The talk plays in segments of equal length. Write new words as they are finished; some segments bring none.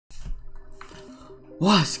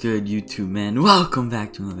What's good, YouTube man? Welcome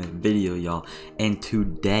back to another video, y'all. And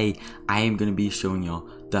today I am going to be showing y'all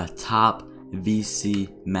the top VC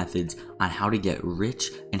methods on how to get rich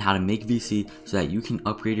and how to make VC so that you can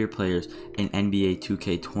upgrade your players in NBA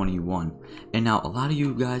 2K21. And now a lot of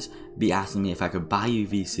you guys be asking me if I could buy you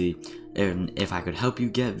VC and if I could help you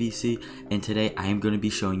get VC. And today I am going to be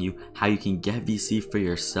showing you how you can get VC for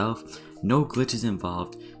yourself. No glitches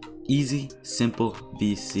involved. Easy, simple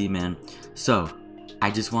VC, man. So I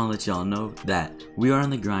just want to let y'all know that we are on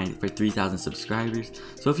the grind for 3,000 subscribers.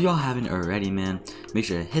 So if y'all haven't already, man, make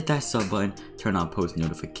sure to hit that sub button, turn on post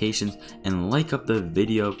notifications, and like up the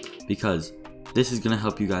video because this is going to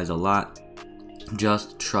help you guys a lot.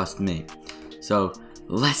 Just trust me. So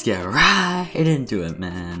let's get right into it,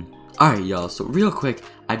 man. Alright, y'all. So real quick,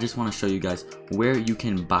 I just want to show you guys where you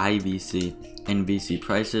can buy VC and VC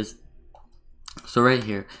prices. So right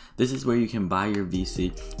here, this is where you can buy your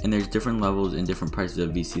VC, and there's different levels and different prices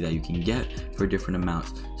of VC that you can get for different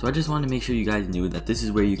amounts. So I just wanted to make sure you guys knew that this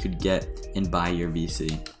is where you could get and buy your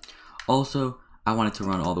VC. Also, I wanted to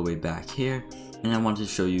run all the way back here, and I wanted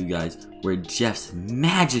to show you guys where Jeff's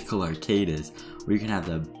Magical Arcade is, where you can have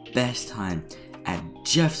the best time at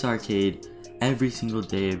Jeff's Arcade every single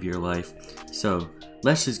day of your life. So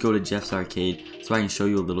let's just go to Jeff's Arcade so I can show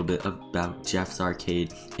you a little bit about Jeff's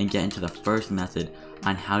Arcade and get into the first method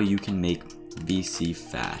on how you can make VC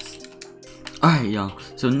fast. Alright, y'all,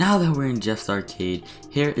 so now that we're in Jeff's Arcade,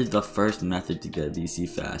 here is the first method to get VC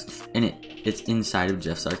fast, and it's inside of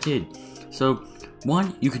Jeff's Arcade. So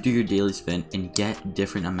one, you could do your daily spin and get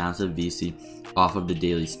different amounts of VC off of the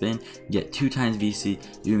daily spin. Get 2 times VC,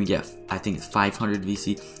 you can get, I think it's 500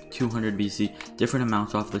 VC, 200 VC, different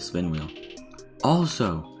amounts off the spin wheel.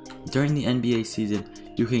 Also, during the NBA season,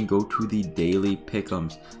 you can go to the daily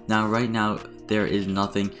pick'ems. Now, right now, there is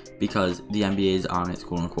nothing because the NBA is on its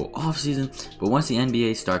quote-unquote off season. But once the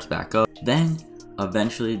NBA starts back up, then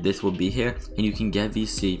eventually this will be here, and you can get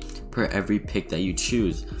VC per every pick that you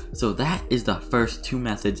choose. So that is the first 2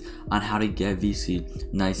 methods on how to get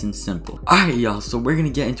VC, nice and simple. Alright, y'all, so we're gonna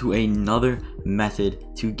get into another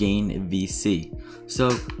method to gain VC.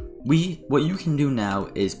 So what you can do now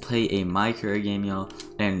is play a My Career game, y'all.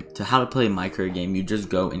 And to how to play a My Career game, you just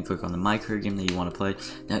go and click on the My Career game that you want to play.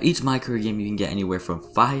 Now each My Career game you can get anywhere from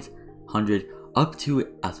 500 up to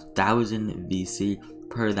 1,000 VC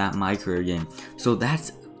per that My Career game. So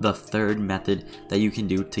that's the third method that you can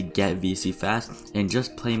do to get VC fast, and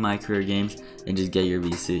just play My Career games and just get your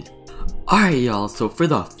VC. Alright, y'all, so for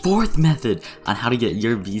the fourth method on how to get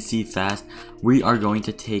your VC fast, we are going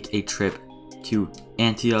to take a trip to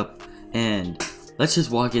Antioch, and let's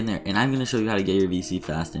just walk in there and I'm gonna show you how to get your VC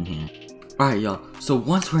fast in here. Alright, y'all, so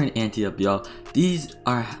once we're in Antioch, y'all, these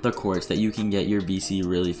are the courts that you can get your VC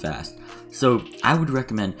really fast. So I would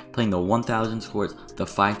recommend playing the 1,000 courts, the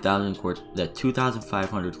 5,000 courts, the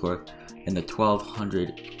 2,500 court, and the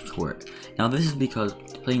 1,200 court. Now this is because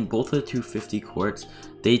playing both of the 250 courts,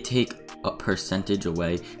 they take a percentage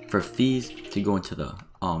away for fees to go into the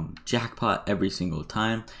jackpot every single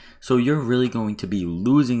time. So you're really going to be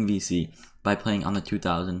losing VC by playing on the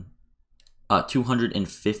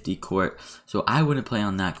 250 court. So I wouldn't play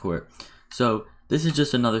on that court. So this is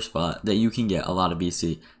just another spot that you can get a lot of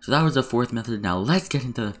VC. So that was the fourth method. Now let's get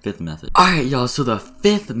into the fifth method. Alright, y'all, so the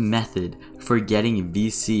fifth method for getting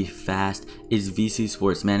VC fast is VC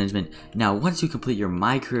Sports Management. Now once you complete your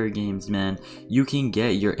My Career games, man, you can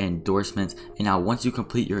get your endorsements. And now once you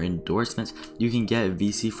complete your endorsements, you can get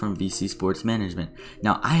VC from VC Sports Management.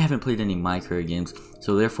 Now I haven't played any My Career games,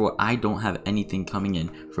 so therefore I don't have anything coming in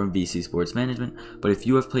from VC Sports Management. But if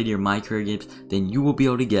you have played your My Career games, then you will be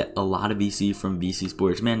able to get a lot of VC from VC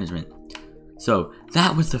Sports Management. So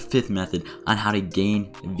that was the fifth method on how to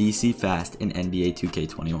gain VC fast in NBA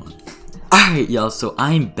 2K21. Alright, y'all, so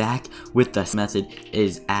I'm back with this method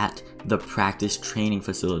is at the practice training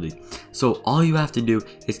facility. So all you have to do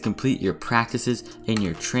is complete your practices and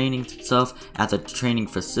your training stuff at the training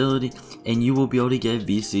facility, and you will be able to get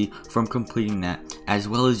VC from completing that, as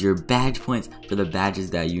well as your badge points for the badges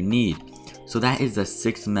that you need. So that is the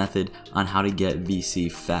sixth method on how to get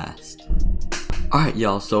VC fast. Alright,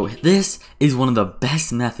 y'all, so this is one of the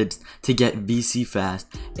best methods to get VC fast,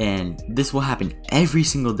 and this will happen every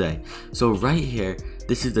single day. So right here,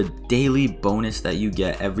 this is the daily bonus that you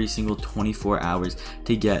get every single 24 hours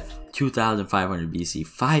to get 2,500 VC,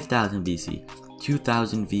 5,000 VC,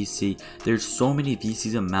 2,000 VC. There's so many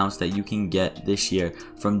VC's amounts that you can get this year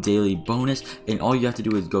from daily bonus, and all you have to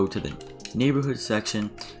do is go to the neighborhood section,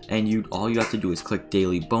 and all you have to do is click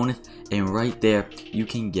daily bonus, and right there you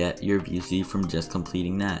can get your VC from just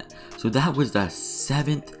completing that. So that was the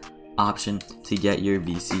seventh option to get your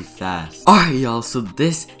VC fast. Alright y'all, so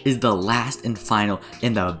this is the last and final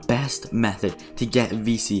and the best method to get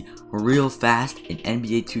VC real fast in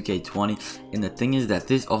NBA 2K20. And the thing is that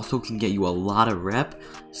this also can get you a lot of rep.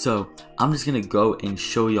 So I'm just gonna go and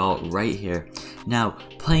show y'all right here. Now,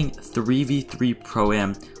 playing 3v3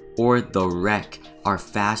 Pro-Am or the Rec are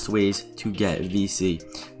fast ways to get VC.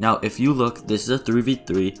 Now, if you look, this is a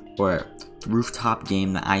 3v3 or rooftop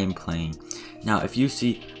game that I am playing. Now, if you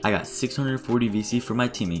see, I got 640 VC for my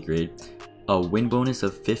teammate grade, a win bonus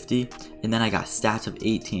of 50, and then I got stats of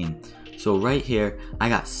 18. So right here, I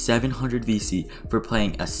got 700 VC for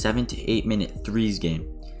playing a 7 to 8 minute threes game.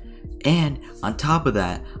 And on top of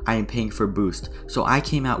that, I am paying for boost. So I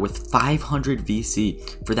came out with 500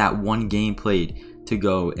 VC for that one game played to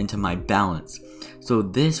go into my balance. So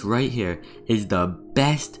this right here is the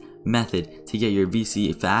best method to get your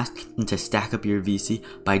VC fast and to stack up your VC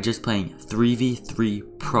by just playing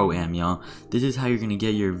 3v3 Pro-Am, y'all. This is how you're gonna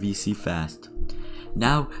get your VC fast.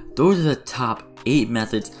 Now, those are the top 8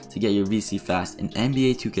 methods to get your VC fast in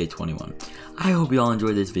NBA 2K21. I hope you all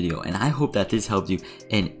enjoyed this video, and I hope that this helped you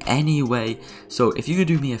in any way. So if you could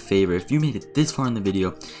do me a favor, if you made it this far in the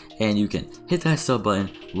video, and you can hit that sub button,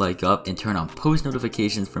 like up, and turn on post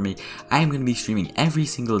notifications for me. I am going to be streaming every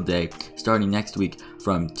single day starting next week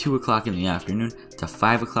from 2 o'clock in the afternoon to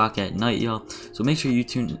 5 o'clock at night, y'all. So make sure you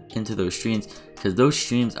tune into those streams, because those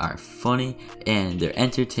streams are funny and they're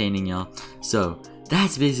entertaining, y'all. So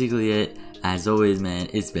that's basically it. As always, man,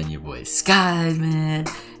 it's been your boy Skies, man,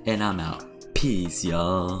 and I'm out. Peace,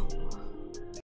 y'all.